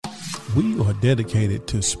We are dedicated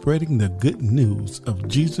to spreading the good news of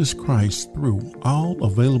Jesus Christ through all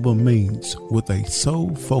available means with a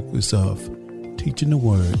sole focus of teaching the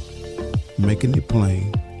word, making it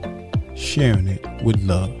plain, sharing it with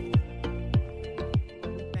love.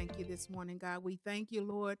 Thank you this morning, God. We thank you,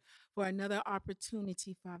 Lord, for another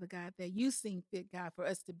opportunity, Father God, that you seem fit, God, for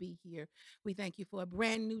us to be here. We thank you for a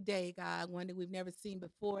brand new day, God, one that we've never seen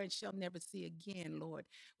before and shall never see again, Lord.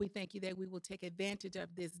 We thank you that we will take advantage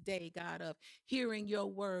of this day, God, of hearing your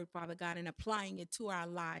word, Father God, and applying it to our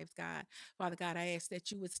lives, God. Father God, I ask that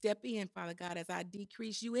you would step in, Father God, as I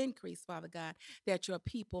decrease, you increase, Father God, that your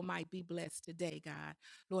people might be blessed today, God.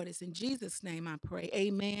 Lord, it's in Jesus' name I pray.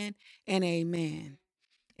 Amen and amen.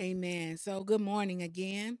 Amen. So, good morning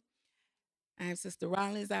again. I'm Sister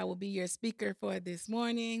Rollins. I will be your speaker for this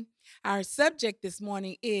morning. Our subject this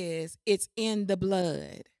morning is It's in the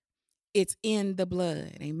Blood. It's in the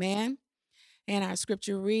blood. Amen. And our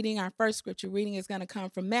scripture reading, our first scripture reading is going to come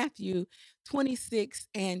from Matthew 26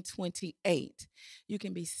 and 28. You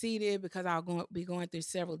can be seated because be going through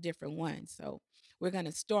several different ones. So we're going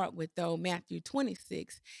to start with, though, Matthew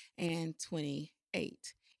 26 and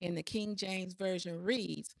 28. In the King James Version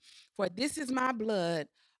reads, "For this is my blood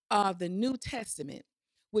of the New Testament,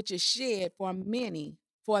 which is shed for many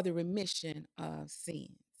for the remission of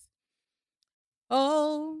sins."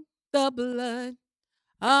 Oh, the blood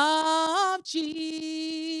of Jesus.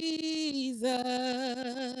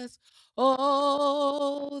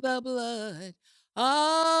 Oh, the blood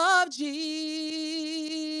of Jesus.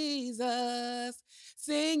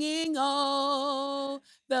 Singing, oh,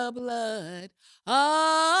 the blood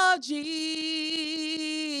of Jesus.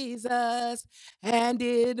 And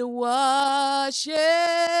it washes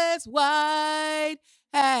white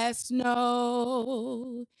as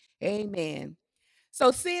snow. Amen. So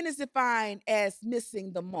sin is defined as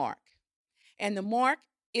missing the mark. And the mark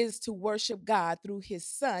is to worship God through his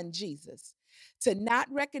son, Jesus. To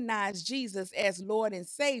not recognize Jesus as Lord and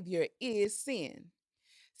Savior is sin.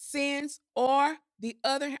 Sins or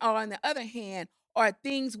on the other hand, are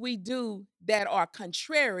things we do that are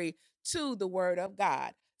contrary to the word of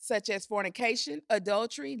God, such as fornication,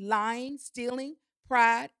 adultery, lying, stealing,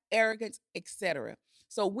 pride, arrogance, etc.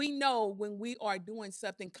 So we know when we are doing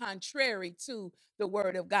something contrary to the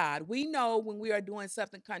word of God. We know when we are doing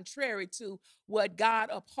something contrary to what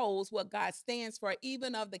God upholds, what God stands for,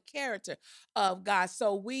 even of the character of God.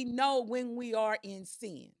 So we know when we are in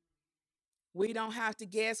sin. We don't have to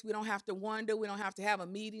guess. We don't have to wonder. We don't have to have a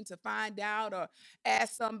meeting to find out or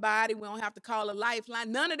ask somebody. We don't have to call a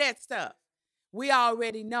lifeline. None of that stuff. We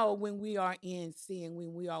already know when we are in sin,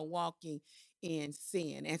 when we are walking in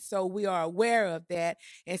sin. And so we are aware of that.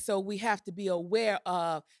 And so we have to be aware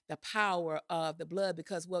of the power of the blood,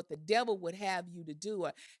 because what the devil would have you to do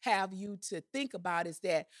or have you to think about is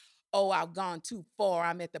that, oh, I've gone too far.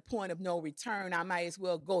 I'm at the point of no return. I might as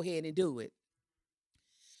well go ahead and do it.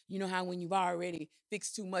 You know how when you've already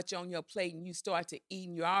fixed too much on your plate and you start to eat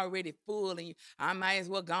and you're already full and I might as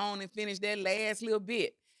well go on and finish that last little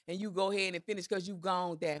bit. And you go ahead and finish because you've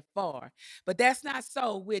gone that far. But that's not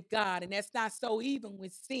so with God. And that's not so even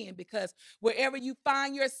with sin, because wherever you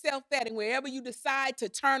find yourself at and wherever you decide to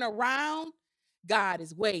turn around, God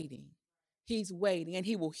is waiting. He's waiting, and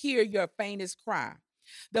he will hear your faintest cry.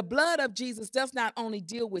 The blood of Jesus does not only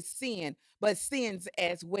deal with sin, but sins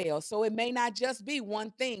as well. So it may not just be one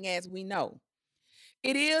thing, as we know.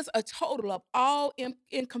 It is a total of all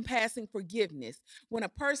encompassing forgiveness. When a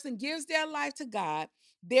person gives their life to God,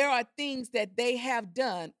 there are things that they have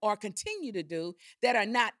done or continue to do that are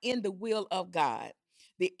not in the will of God.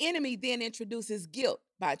 The enemy then introduces guilt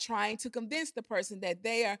by trying to convince the person that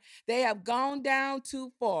they have gone down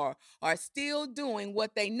too far or still doing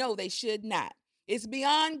what they know they should not. It's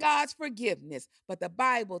beyond God's forgiveness, but the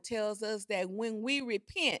Bible tells us that when we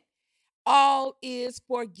repent, all is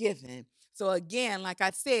forgiven. So again, like I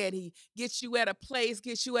said, he gets you at a place,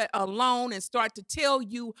 gets you at alone, and start to tell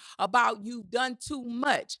you about you've done too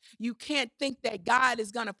much. You can't think that God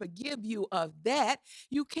is going to forgive you of that.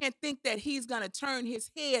 You can't think that he's going to turn his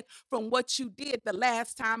head from what you did the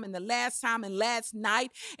last time and the last time and last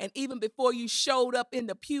night, and even before you showed up in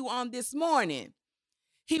the pew on this morning.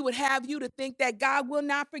 He would have you to think that God will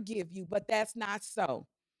not forgive you, but that's not so.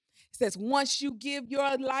 It says, once you give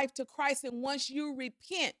your life to Christ and once you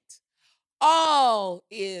repent, all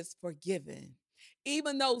is forgiven.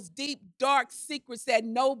 Even those deep, dark secrets that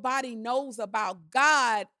nobody knows about,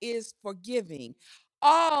 God is forgiving.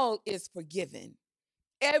 All is forgiven.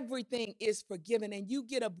 Everything is forgiven, and you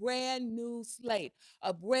get a brand new slate,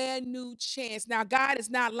 a brand new chance. Now, God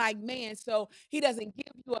is not like man, so he doesn't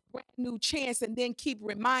give you a brand new chance and then keep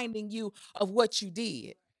reminding you of what you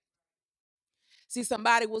did. See,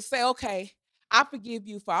 somebody will say, okay, I forgive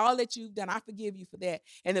you for all that you've done. I forgive you for that.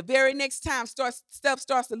 And the very next time stuff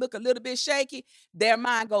starts to look a little bit shaky, their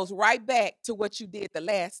mind goes right back to what you did the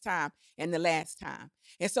last time and the last time.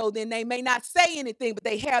 And so then they may not say anything, but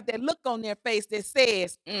they have that look on their face that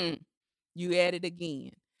says, you at it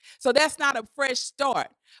again. So that's not a fresh start.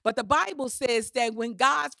 But the Bible says that when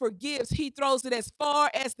God forgives, he throws it as far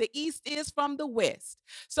as the east is from the west.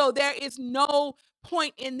 So there is no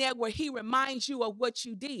point in there where he reminds you of what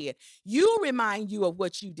you did. You remind you of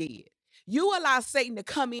what you did. You allow Satan to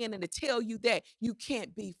come in and to tell you that you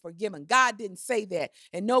can't be forgiven. God didn't say that.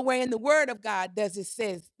 And nowhere in the word of God does it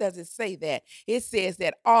say that. It says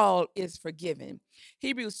that all is forgiven.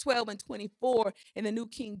 Hebrews 12:24 in the New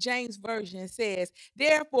King James Version says,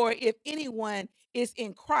 therefore, if anyone is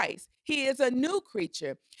in Christ, he is a new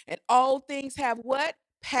creature, and all things have what?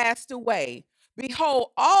 Passed away.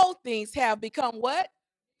 Behold, all things have become what?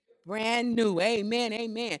 Brand new. Amen.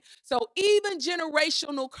 Amen. So even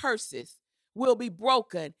generational curses will be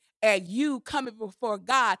broken at you coming before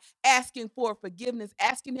God, asking for forgiveness,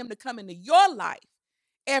 asking him to come into your life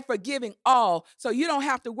and forgiving all. So you don't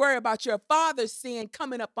have to worry about your father's sin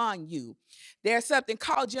coming upon you. There's something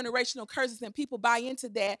called generational curses, and people buy into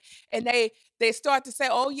that, and they start to say,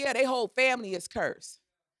 oh yeah, their whole family is cursed.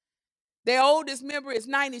 Their oldest member is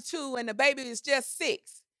 92 and the baby is just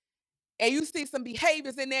 6. And you see some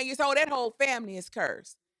behaviors in there, you say, oh, that whole family is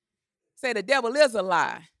cursed. Say the devil is a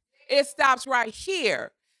lie. It stops right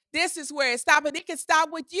here. This is where it stops, and it can stop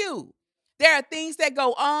with you. There are things that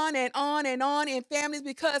go on and on and on in families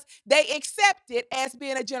because they accept it as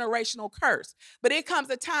being a generational curse. But it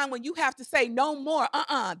comes a time when you have to say, no more.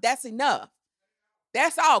 That's enough.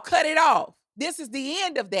 That's all. Cut it off. This is the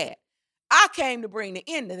end of that. I came to bring the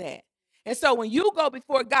end of that. And so when you go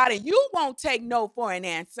before God and you won't take no for an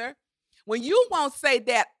answer, when you won't say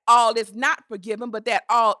that all is not forgiven, but that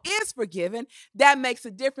all is forgiven, that makes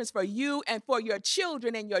a difference for you and for your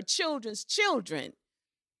children and your children's children.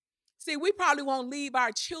 See, we probably won't leave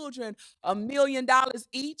our children $1 million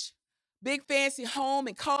each, big fancy home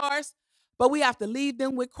and cars, but we have to leave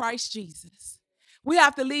them with Christ Jesus. We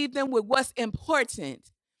have to leave them with what's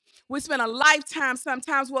important. We spend a lifetime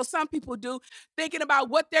sometimes, well, some people do, thinking about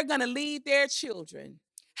what they're going to leave their children,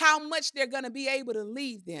 how much they're going to be able to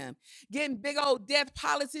leave them, getting big old death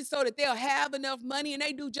policies so that they'll have enough money, and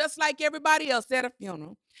they do just like everybody else at a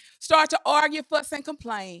funeral. Start to argue, fuss, and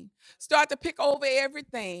complain. Start to pick over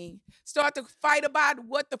everything. Start to fight about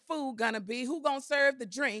what the food going to be, who going to serve the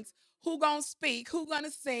drinks, who gonna speak, who gonna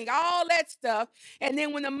sing, all that stuff. And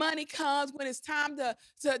then when the money comes, when it's time to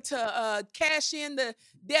cash in the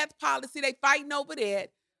death policy, they fighting over that.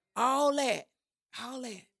 All that.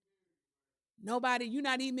 Nobody, you're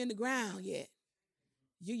not even in the ground yet.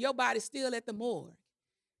 Your body's still at the morgue.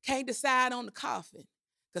 Can't decide on the coffin.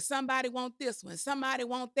 Because somebody want this one, somebody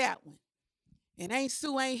want that one. And Aunt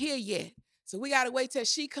Sue ain't here yet. So we gotta wait till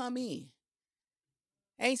she come in.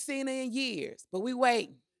 Ain't seen her in years, but we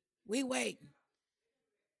waiting. We waiting.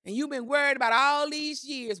 And you've been worried about all these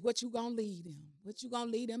years, what you gonna leave them? What you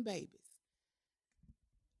gonna leave them babies?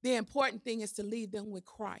 The important thing is to leave them with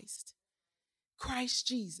Christ. Christ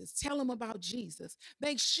Jesus. Tell them about Jesus.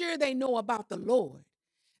 Make sure they know about the Lord.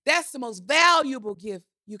 That's the most valuable gift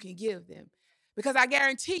you can give them. Because I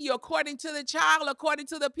guarantee you, according to the child, according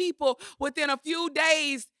to the people, within a few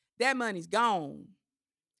days, that money's gone.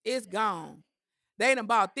 It's gone. They done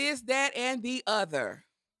bought this, that, and the other.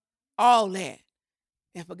 All that.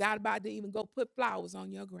 And forgot about to even go put flowers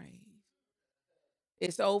on your grave.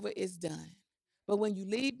 It's over, it's done. But when you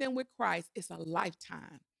leave them with Christ, it's a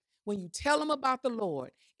lifetime. When you tell them about the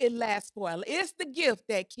Lord, it lasts forever. It's the gift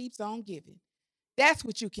that keeps on giving. That's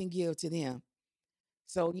what you can give to them.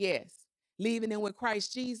 So yes, leaving them with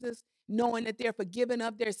Christ Jesus, knowing that they're forgiven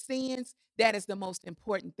of their sins, that is the most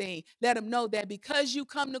important thing. Let them know that because you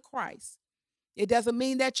come to Christ, it doesn't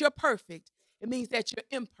mean that you're perfect. It means that you're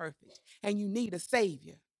imperfect and you need a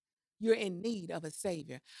Savior. You're in need of a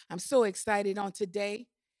Savior. I'm so excited on today.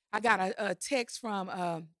 I got a text from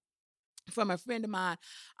a friend of mine.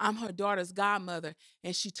 I'm her daughter's godmother,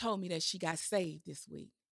 and she told me that she got saved this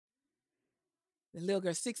week. The little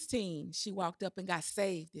girl, 16, she walked up and got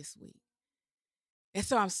saved this week. And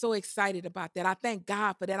so I'm so excited about that. I thank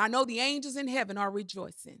God for that. I know the angels in heaven are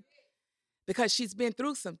rejoicing because she's been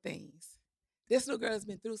through some things. This little girl has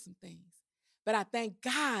been through some things. But I thank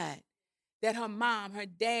God that her mom, her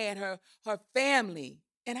dad, her family,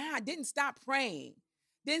 and I didn't stop praying,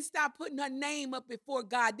 didn't stop putting her name up before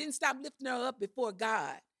God, didn't stop lifting her up before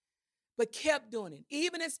God, but kept doing it.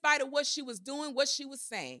 Even in spite of what she was doing, what she was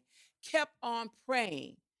saying, kept on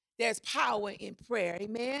praying. There's power in prayer,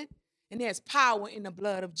 amen? And there's power in the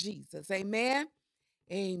blood of Jesus. Amen.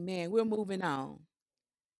 Amen. We're moving on.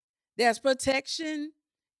 There's protection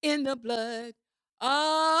in the blood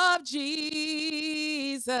of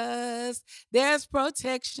Jesus. There's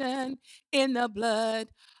protection in the blood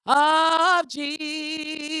of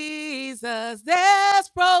Jesus. There's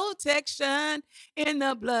protection in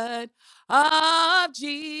the blood of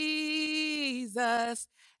Jesus.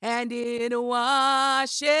 And it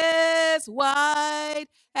washes white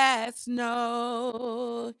as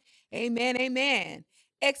snow. Amen. Amen.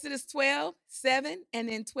 Exodus 12:7, and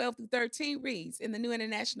then 12 through 13 reads in the New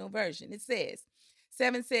International Version. It says,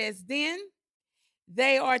 7 says, then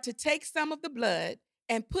they are to take some of the blood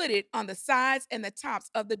and put it on the sides and the tops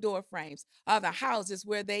of the door frames of the houses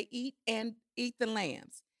where they eat the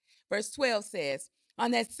lambs. Verse 12 says,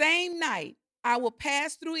 on that same night, I will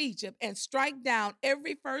pass through Egypt and strike down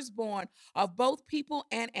every firstborn of both people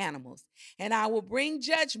and animals, and I will bring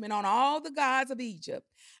judgment on all the gods of Egypt.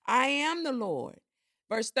 I am the Lord.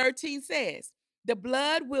 Verse 13 says, the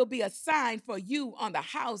blood will be a sign for you on the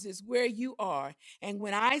houses where you are. And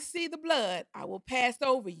when I see the blood, I will pass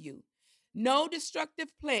over you. No destructive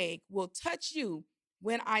plague will touch you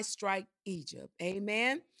when I strike Egypt.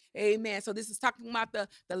 Amen. Amen. So this is talking about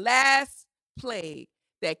the last plague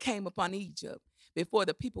that came upon Egypt before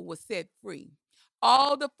the people were set free.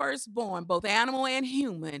 All the firstborn, both animal and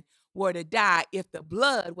human, were to die if the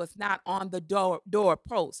blood was not on the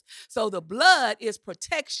doorpost. So the blood is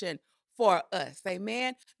protection for us.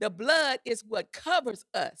 Amen. The blood is what covers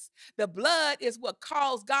us. The blood is what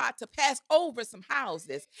caused God to pass over some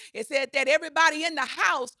houses. It said that everybody in the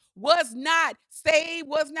house was not saved,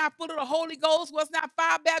 was not full of the Holy Ghost, was not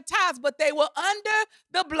fire baptized, but they were under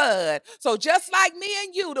the blood. So just like me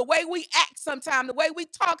and you, the way we act sometimes, the way we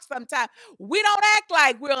talk sometimes, we don't act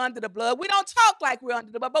like we're under the blood. We don't talk like we're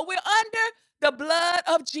under the blood, but we're under the blood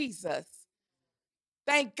of Jesus.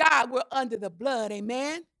 Thank God we're under the blood.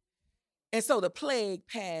 Amen. And so the plague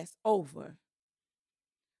passed over.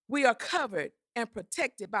 We are covered and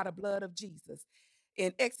protected by the blood of Jesus.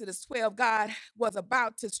 In Exodus 12, God was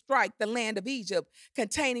about to strike the land of Egypt,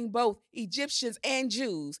 containing both Egyptians and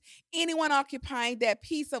Jews. Anyone occupying that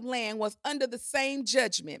piece of land was under the same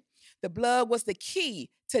judgment. The blood was the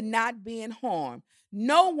key to not being harmed.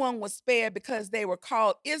 No one was spared because they were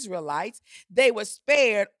called Israelites. They were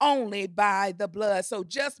spared only by the blood. So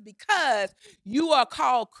just because you are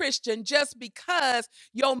called Christian, just because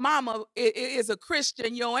your mama is a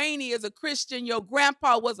Christian, your auntie is a Christian, your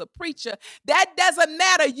grandpa was a preacher, that doesn't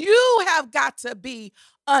matter. You have got to be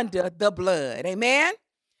under the blood. Amen.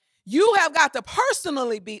 You have got to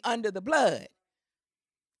personally be under the blood.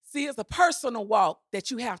 See, it's a personal walk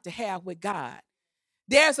that you have to have with God.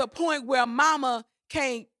 There's a point where mama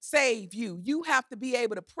can't save you. You have to be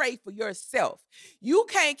able to pray for yourself. You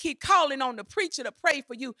can't keep calling on the preacher to pray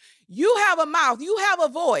for you. You have a mouth, you have a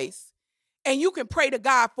voice, and you can pray to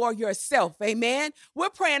God for yourself. Amen. We're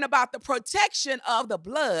praying about the protection of the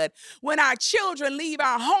blood. When our children leave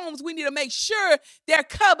our homes, we need to make sure they're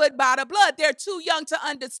covered by the blood. They're too young to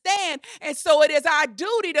understand, and so it is our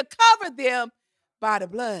duty to cover them by the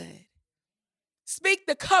blood. Speak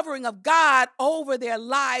the covering of God over their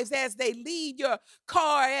lives as they leave your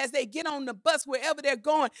car, as they get on the bus, wherever they're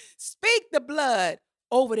going. Speak the blood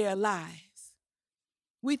over their lives.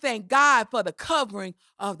 We thank God for the covering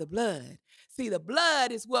of the blood. See, the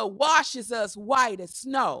blood is what washes us white as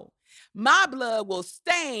snow. My blood will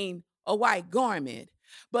stain a white garment,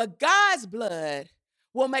 but God's blood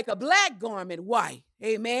will make a black garment white.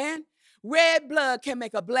 Amen. Red blood can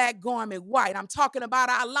make a black garment white. I'm talking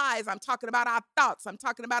about our lives. I'm talking about our thoughts. I'm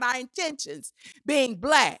talking about our intentions being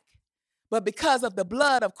black. But because of the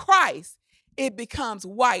blood of Christ, it becomes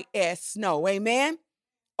white as snow. Amen.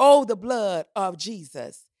 Oh, the blood of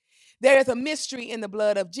Jesus. There is a mystery in the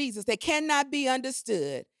blood of Jesus that cannot be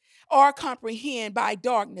understood or comprehended by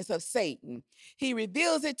darkness of Satan. He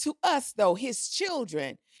reveals it to us, though, his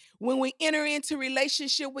children. When we enter into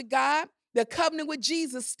relationship with God, the covenant with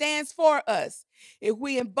Jesus stands for us. If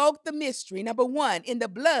we invoke the mystery, number one, in the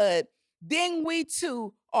blood, then we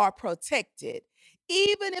too are protected.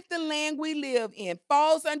 Even if the land we live in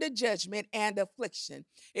falls under judgment and affliction,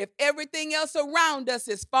 if everything else around us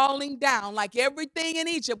is falling down, like everything in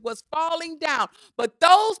Egypt was falling down, but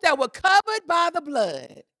those that were covered by the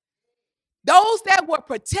blood, those that were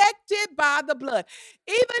protected by the blood,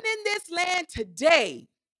 even in this land today,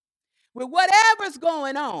 with whatever's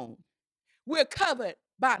going on, we're covered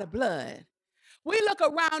by the blood. We look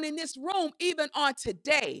around in this room, even on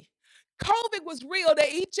today. COVID was real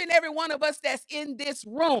to each and every one of us that's in this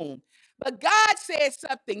room. But God said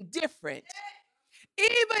something different.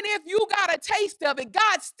 Even if you got a taste of it,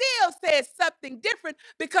 God still says something different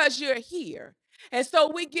because you're here. And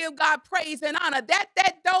so we give God praise and honor that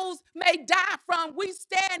those may die from. We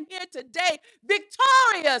stand here today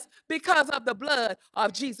victorious because of the blood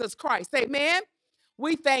of Jesus Christ. Amen.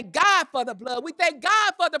 We thank God for the blood. We thank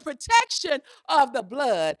God for the protection of the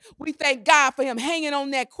blood. We thank God for him hanging on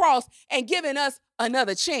that cross and giving us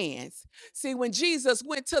another chance. See, when Jesus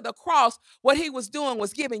went to the cross, what he was doing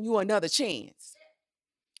was giving you another chance.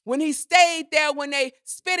 When he stayed there, when they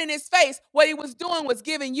spit in his face, what he was doing was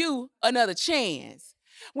giving you another chance.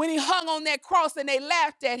 When he hung on that cross and they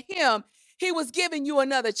laughed at him, he was giving you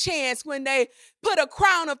another chance. When they put a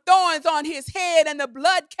crown of thorns on his head and the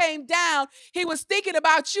blood came down, he was thinking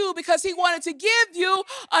about you because he wanted to give you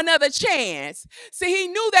another chance. See, he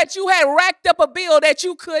knew that you had racked up a bill that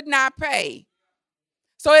you could not pay.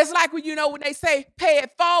 So it's like when, when they say pay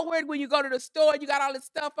it forward, when you go to the store, you got all this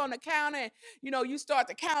stuff on the counter and, you start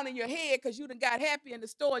to count in your head because you done got happy in the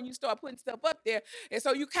store and you start putting stuff up there. And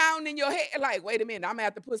so you count in your head like, wait a minute, I'm going to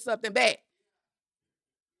have to put something back.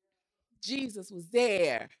 Jesus was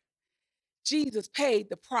there. Jesus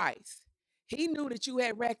paid the price. He knew that you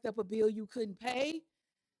had racked up a bill you couldn't pay.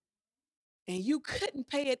 And you couldn't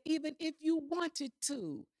pay it even if you wanted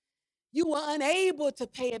to. You were unable to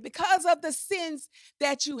pay it because of the sins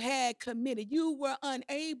that you had committed. You were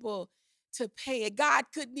unable to pay it. God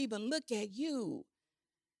couldn't even look at you.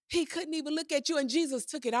 He couldn't even look at you, and Jesus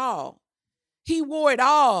took it all. He wore it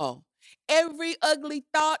all. Every ugly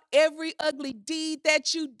thought, every ugly deed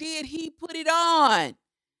that you did, he put it on.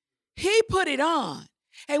 He put it on.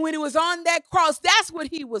 And when he was on that cross, that's what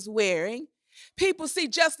he was wearing. People see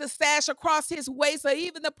just the sash across his waist or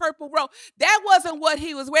even the purple robe. That wasn't what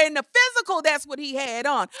he was wearing. The physical, that's what he had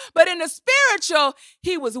on. But in the spiritual,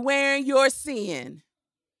 he was wearing your sin.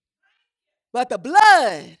 But the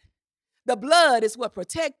blood is what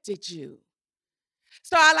protected you.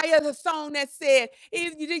 So I like a song that said,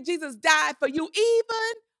 Jesus died for you,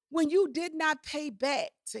 even when you did not pay back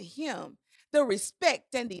to him the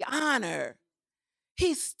respect and the honor.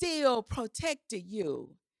 He still protected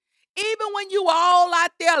you. Even when you were all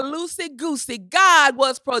out there loosey-goosey, God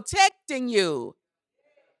was protecting you.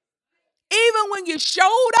 Even when you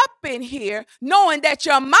showed up in here, knowing that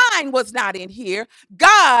your mind was not in here,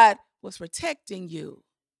 God was protecting you.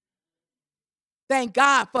 Thank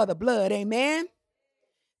God for the blood, amen?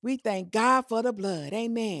 We thank God for the blood,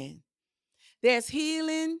 amen. There's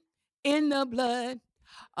healing in the blood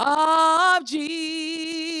of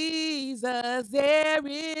Jesus. There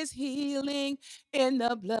is healing in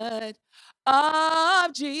the blood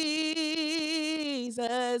of Jesus.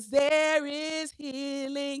 There is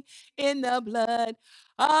healing in the blood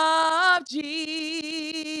of Jesus.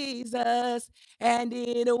 And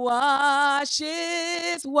it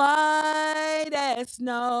washes white as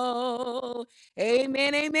snow.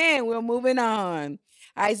 Amen, amen. We're moving on.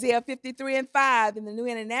 Isaiah 53:5 in the New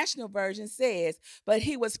International Version says, but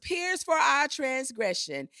he was pierced for our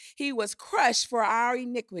transgression. He was crushed for our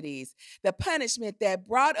iniquities. The punishment that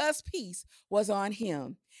brought us peace was on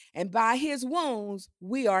him. And by his wounds,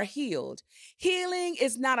 we are healed. Healing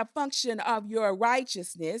is not a function of your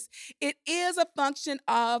righteousness. It is a function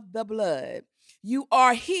of the blood. You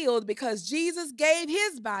are healed because Jesus gave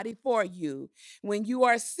his body for you. When you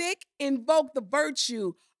are sick, invoke the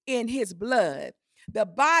virtue in his blood. The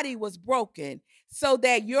body was broken so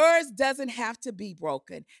that yours doesn't have to be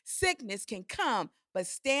broken. Sickness can come, but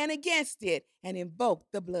stand against it and invoke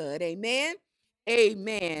the blood. Amen.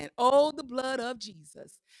 Amen. Oh, the blood of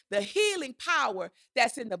Jesus, the healing power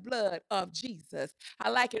that's in the blood of Jesus. I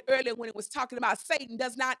like it earlier when it was talking about Satan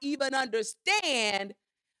does not even understand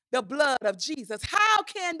the blood of Jesus. How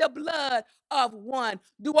can the blood of one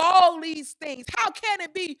do all these things? How can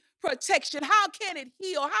it be protection? How can it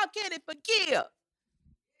heal? How can it forgive?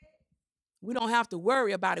 We don't have to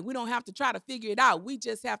worry about it. We don't have to try to figure it out. We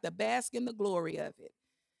just have to bask in the glory of it.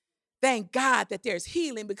 Thank God that there's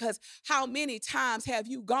healing, because how many times have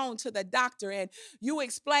you gone to the doctor and you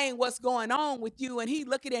explain what's going on with you and he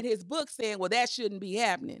looking at his book saying, well, that shouldn't be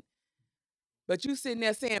happening. But you sitting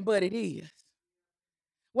there saying, but it is.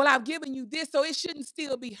 Well, I've given you this, so it shouldn't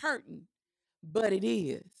still be hurting, but it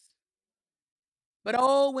is. But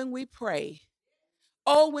oh, when we pray,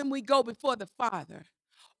 oh, when we go before the Father,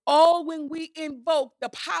 oh, when we invoke the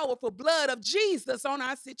powerful blood of Jesus on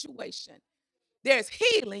our situation, there's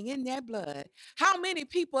healing in that blood. How many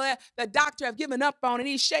people the doctor have given up on, and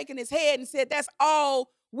he's shaking his head and said, that's all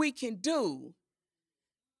we can do.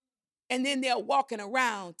 And then they're walking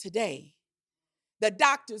around today. The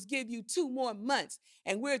doctors give you 2 more months,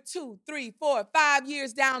 and we're 2, 3, 4, 5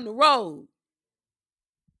 years down the road.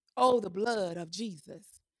 Oh, the blood of Jesus.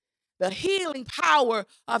 The healing power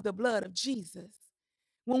of the blood of Jesus.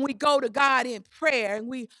 When we go to God in prayer and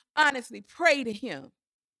we honestly pray to him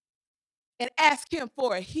and ask him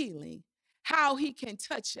for a healing, how he can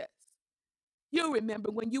touch us. You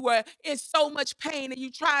remember when you were in so much pain and you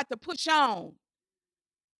tried to push on.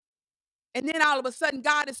 And then all of a sudden,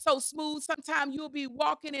 God is so smooth. Sometimes you'll be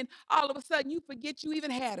walking and all of a sudden you forget you even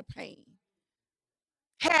had a pain.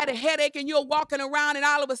 Had a headache and you're walking around and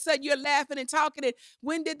all of a sudden you're laughing and talking. And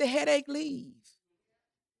when did the headache leave?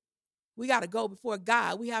 We got to go before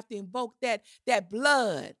God. We have to invoke that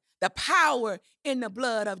blood, the power in the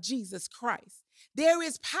blood of Jesus Christ. There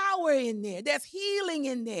is power in there. There's healing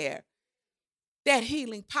in there. That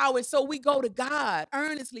healing power. So we go to God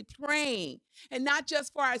earnestly praying, and not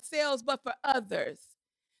just for ourselves, but for others.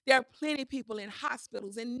 There are plenty of people in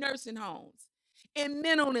hospitals, in nursing homes, in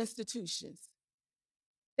mental institutions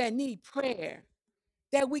that need prayer,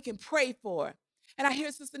 that we can pray for. And I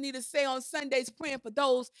hear Sister Nita say on Sundays, praying for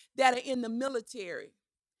those that are in the military.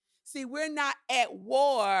 See, we're not at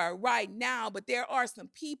war right now, but there are some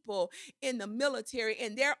people in the military,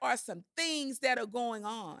 and there are some things that are going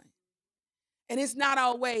on. And it's not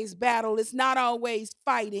always battle. It's not always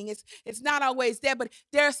fighting. It's not always that, but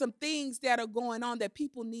there are some things that are going on that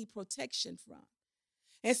people need protection from.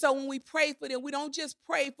 And so when we pray for them, we don't just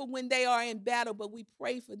pray for when they are in battle, but we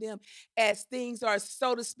pray for them as things are,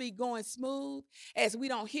 so to speak, going smooth, as we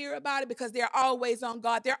don't hear about it because they're always on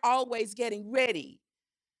God. They're always getting ready.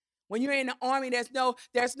 When you're in the army,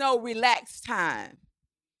 there's no relaxed time,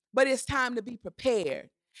 but it's time to be prepared.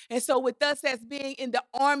 And so with us as being in the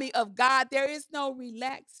army of God, there is no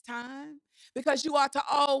relaxed time because you ought to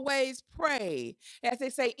always pray. As they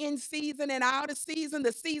say, in season and out of season,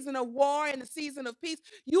 the season of war and the season of peace,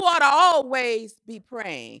 you ought to always be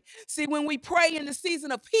praying. See, when we pray in the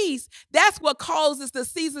season of peace, that's what causes the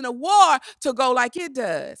season of war to go like it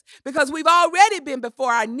does, because we've already been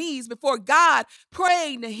before our knees, before God,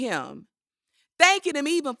 praying to him. Thanking him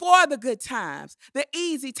even for the good times, the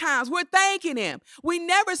easy times. We're thanking him. We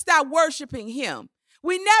never stop worshiping him.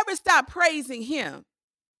 We never stop praising him.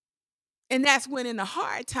 And that's when in the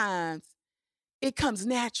hard times, it comes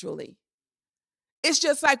naturally. It's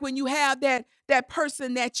just like when you have that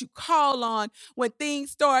person that you call on when things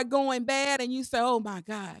start going bad and you say, oh my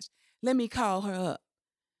gosh, let me call her up.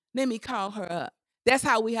 Let me call her up. That's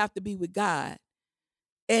how we have to be with God.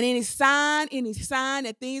 And any sign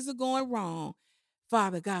that things are going wrong,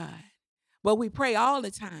 Father God. But we pray all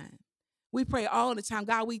the time. We pray all the time.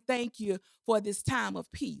 God, we thank you for this time of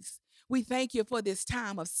peace. We thank you for this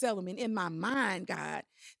time of settlement in my mind, God.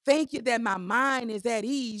 Thank you that my mind is at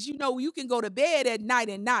ease. You know, you can go to bed at night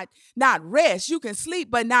and not rest. You can sleep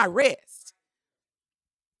but not rest.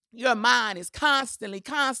 Your mind is constantly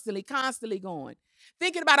going.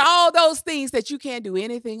 Thinking about all those things that you can't do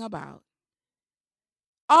anything about.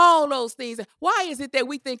 All those things. Why is it that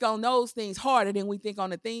we think on those things harder than we think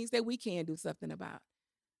on the things that we can do something about?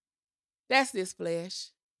 That's this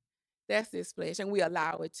flesh. That's this flesh, and we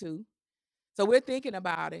allow it to. So we're thinking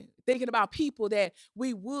about it, thinking about people that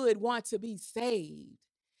we would want to be saved,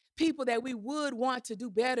 people that we would want to do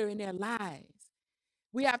better in their lives.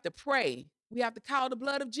 We have to pray. We have to call the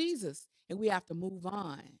blood of Jesus, and we have to move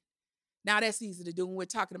on. Now, that's easy to do when we're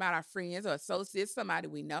talking about our friends or associates, somebody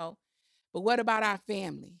we know. But what about our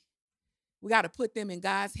family? We got to put them in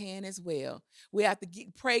God's hand as well. We have to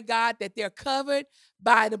pray, God, that they're covered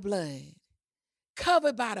by the blood.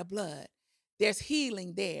 Covered by the blood. There's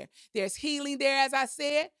healing there. There's healing there, as I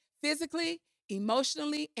said, physically,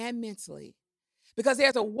 emotionally, and mentally. Because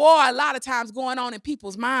there's a war a lot of times going on in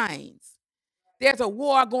people's minds. There's a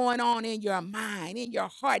war going on in your mind, in your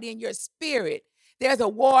heart, in your spirit. There's a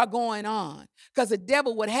war going on because the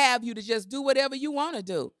devil would have you to just do whatever you want to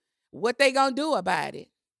do. What they going to do about it?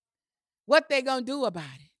 What they going to do about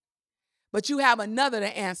it? But you have another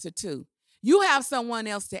to answer to. You have someone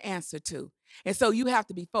else to answer to. And so you have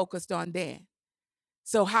to be focused on that.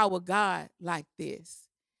 So how would God like this?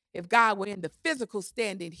 If God were in the physical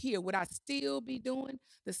standing here, would I still be doing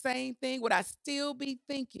the same thing? Would I still be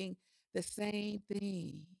thinking the same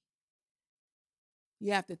thing?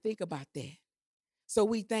 You have to think about that. So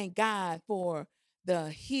we thank God for the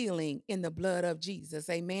healing in the blood of Jesus.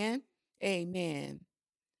 Amen. Amen.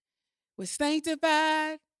 We're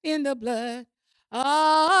sanctified in the blood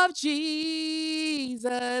of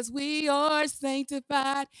Jesus. We are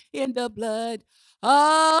sanctified in the blood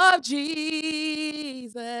of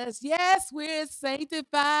Jesus. Yes, we're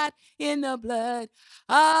sanctified in the blood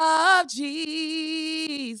of Jesus.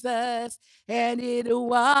 And it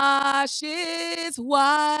washes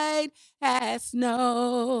white as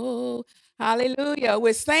snow. Hallelujah.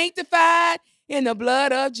 We're sanctified in the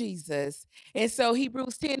blood of Jesus. And so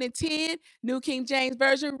Hebrews 10:10, New King James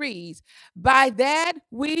Version reads, by that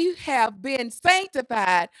we have been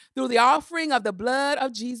sanctified through the offering of the blood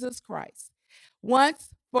of Jesus Christ. Once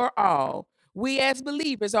for all, we as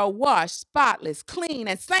believers are washed, spotless, clean,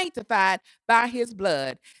 and sanctified by his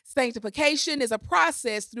blood. Sanctification is a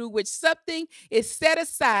process through which something is set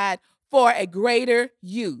aside for a greater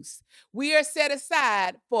use. We are set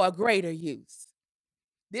aside for a greater use.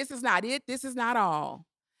 This is not it. This is not all.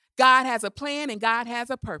 God has a plan and God has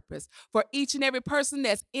a purpose for each and every person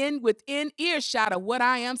that's within earshot of what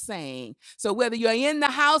I am saying. So whether you're in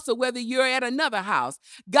the house or whether you're at another house,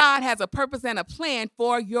 God has a purpose and a plan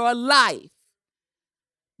for your life.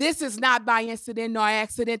 This is not by incident nor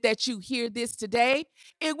accident that you hear this today.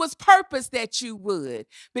 It was purpose that you would.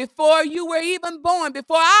 Before you were even born,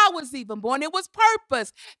 before I was even born, it was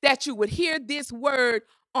purpose that you would hear this word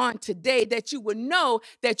on today, that you would know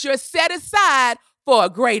that you're set aside for a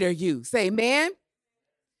greater use. Amen.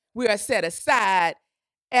 We are set aside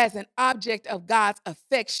as an object of God's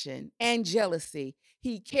affection and jealousy.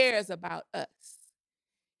 He cares about us.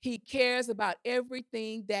 He cares about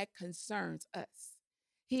everything that concerns us.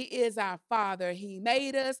 He is our Father. He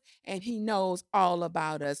made us and He knows all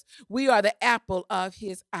about us. We are the apple of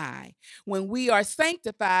His eye. When we are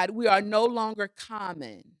sanctified, we are no longer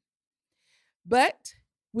common, but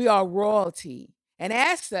we are royalty. And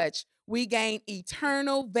as such, we gain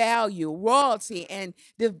eternal value. Royalty and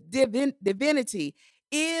divinity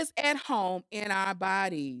is at home in our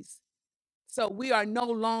bodies. So we are no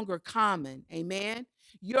longer common. Amen.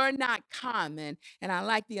 You're not common. And I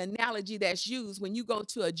like the analogy that's used when you go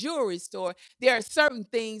to a jewelry store. There are certain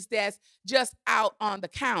things that's just out on the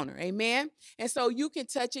counter. Amen. And so you can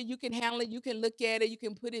touch it, you can handle it, you can look at it, you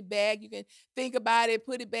can put it back, you can think about it,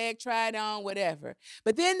 put it back, try it on, whatever.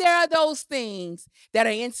 But then there are those things that are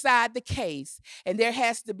inside the case, and there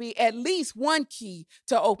has to be at least one key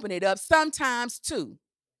to open it up, sometimes two.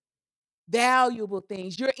 Valuable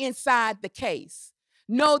things. You're inside the case.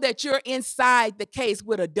 Know that you're inside the case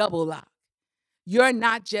with a double lock. You're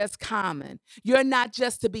not just common. You're not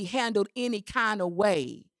just to be handled any kind of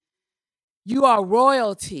way. You are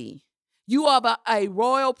royalty. You are a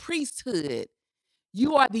royal priesthood.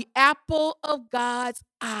 You are the apple of God's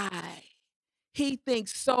eye. He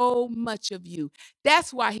thinks so much of you.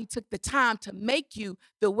 That's why He took the time to make you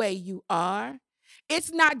the way you are.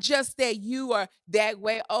 It's not just that you are that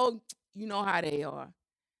way. Oh, you know how they are.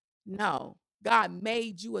 No, God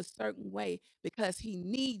made you a certain way because He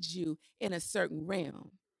needs you in a certain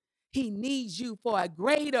realm. He needs you for a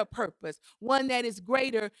greater purpose, one that is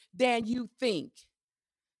greater than you think.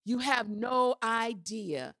 You have no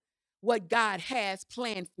idea what God has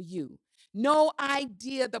planned for you, no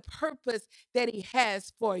idea the purpose that He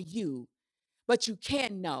has for you. But you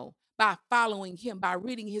can know by following Him, by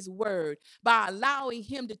reading His word, by allowing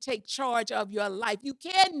Him to take charge of your life. You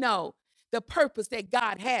can know the purpose that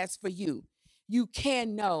God has for you. You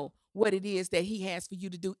can know what it is that He has for you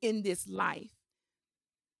to do in this life.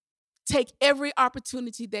 Take every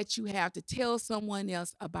opportunity that you have to tell someone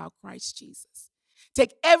else about Christ Jesus.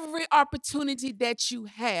 Take every opportunity that you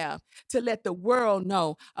have to let the world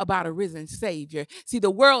know about a risen Savior. See, the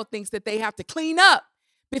world thinks that they have to clean up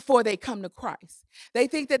before they come to Christ. They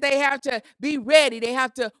think that they have to be ready. They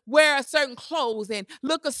have to wear a certain clothes and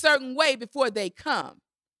look a certain way before they come.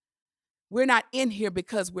 We're not in here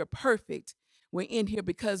because we're perfect. We're in here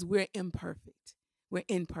because we're imperfect. We're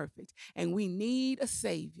imperfect. And we need a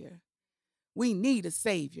Savior. We need a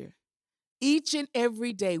Savior. Each and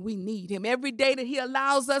every day, we need Him. Every day that He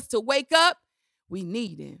allows us to wake up, we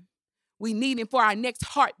need Him. We need Him for our next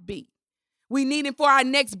heartbeat. We need Him for our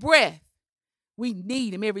next breath. We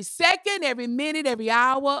need Him every second, every minute, every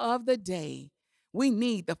hour of the day. We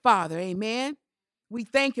need the Father. Amen. We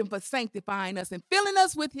thank Him for sanctifying us and filling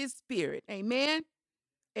us with His Spirit. Amen.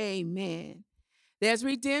 Amen. There's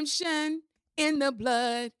redemption in the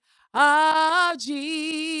blood of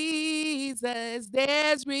Jesus.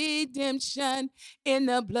 There's redemption in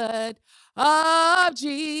the blood of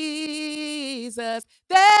Jesus.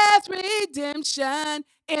 There's redemption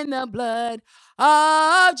in the blood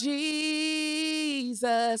of Jesus.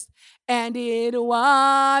 And it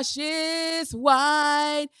washes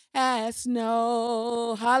white as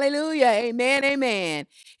snow. Hallelujah. Amen. Amen.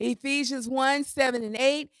 Ephesians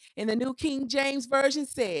 1:7-8 in the New King James Version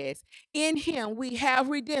says, in Him we have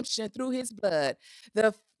redemption through His blood,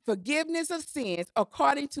 the forgiveness of sins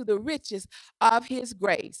according to the riches of his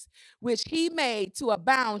grace, which he made to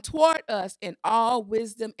abound toward us in all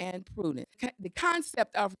wisdom and prudence. The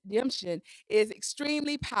concept of redemption is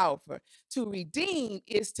extremely powerful. To redeem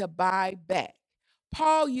is to buy back.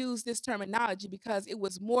 Paul used this terminology because it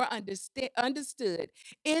was more understood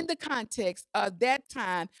in the context of that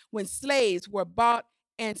time when slaves were bought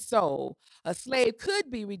and sold. A slave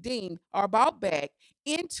could be redeemed or bought back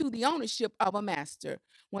into the ownership of a master.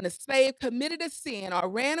 When a slave committed a sin or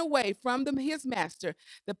ran away from his master,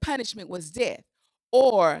 the punishment was death.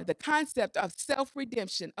 Or the concept of self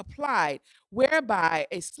redemption applied, whereby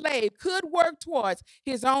a slave could work towards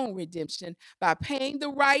his own redemption by paying the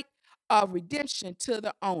right of redemption to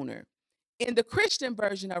the owner. In the Christian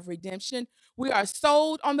version of redemption, we are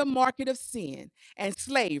sold on the market of sin and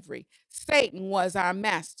slavery. Satan was our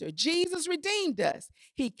master. Jesus redeemed us.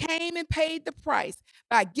 He came and paid the price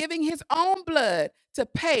by giving his own blood to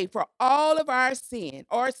pay for all of our sin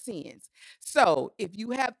or sins. So, if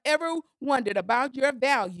you have ever wondered about your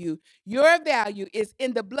value is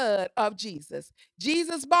in the blood of Jesus.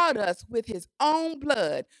 Jesus bought us with his own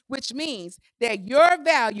blood, which means that your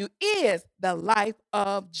value is the life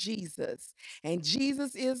of Jesus. And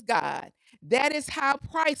Jesus is God. That is how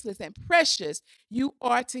priceless and precious you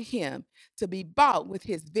are to him, to be bought with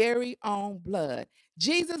his very own blood.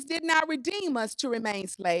 Jesus did not redeem us to remain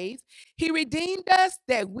slaves. He redeemed us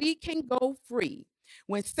that we can go free.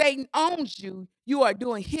 When Satan owns you, you are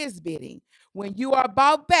doing his bidding. When you are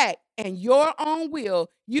bought back and your own will,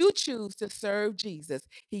 you choose to serve Jesus.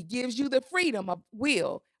 He gives you the freedom of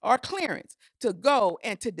will or clearance to go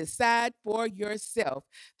and to decide for yourself.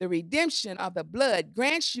 The redemption of the blood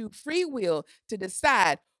grants you free will to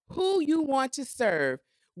decide who you want to serve.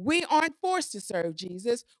 We aren't forced to serve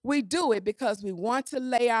Jesus. We do it because we want to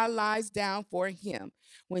lay our lives down for him.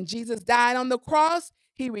 When Jesus died on the cross,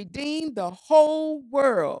 he redeemed the whole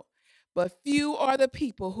world. But few are the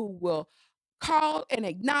people who will call and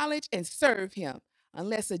acknowledge and serve him.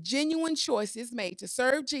 Unless a genuine choice is made to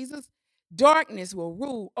serve Jesus, darkness will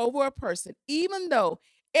rule over a person, even though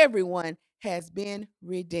everyone has been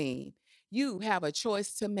redeemed. You have a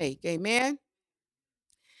choice to make. Amen.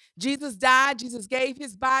 Jesus died, Jesus gave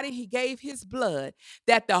his body, he gave his blood,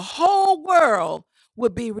 that the whole world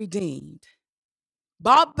would be redeemed,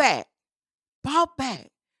 bought back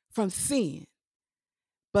from sin.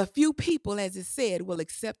 But few people, as it said, will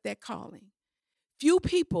accept that calling. Few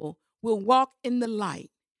people will walk in the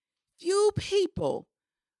light. Few people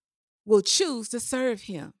will choose to serve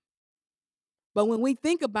him. But when we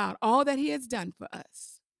think about all that he has done for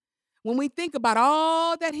us, when we think about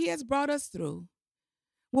all that he has brought us through,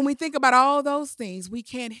 when we think about all those things, we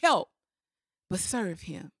can't help but serve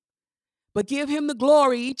him, but give him the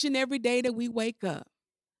glory each and every day that we wake up.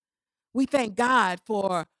 We thank God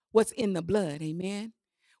for what's in the blood. Amen.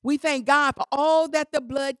 We thank God for all that the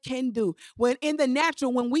blood can do. When in the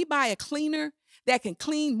natural, when we buy a cleaner that can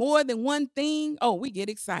clean more than one thing, oh, we get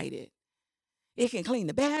excited. It can clean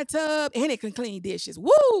the bathtub and it can clean dishes.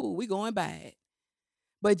 Woo, we going by it.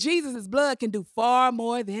 But Jesus' blood can do far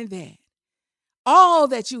more than that. All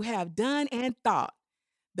that you have done and thought,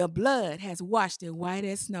 the blood has washed it white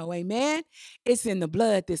as snow. Amen. It's in the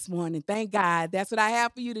blood this morning. Thank God. That's what I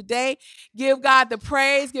have for you today. Give God the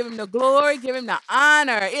praise. Give him the glory. Give him the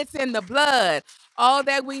honor. It's in the blood. All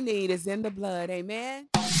that we need is in the blood. Amen.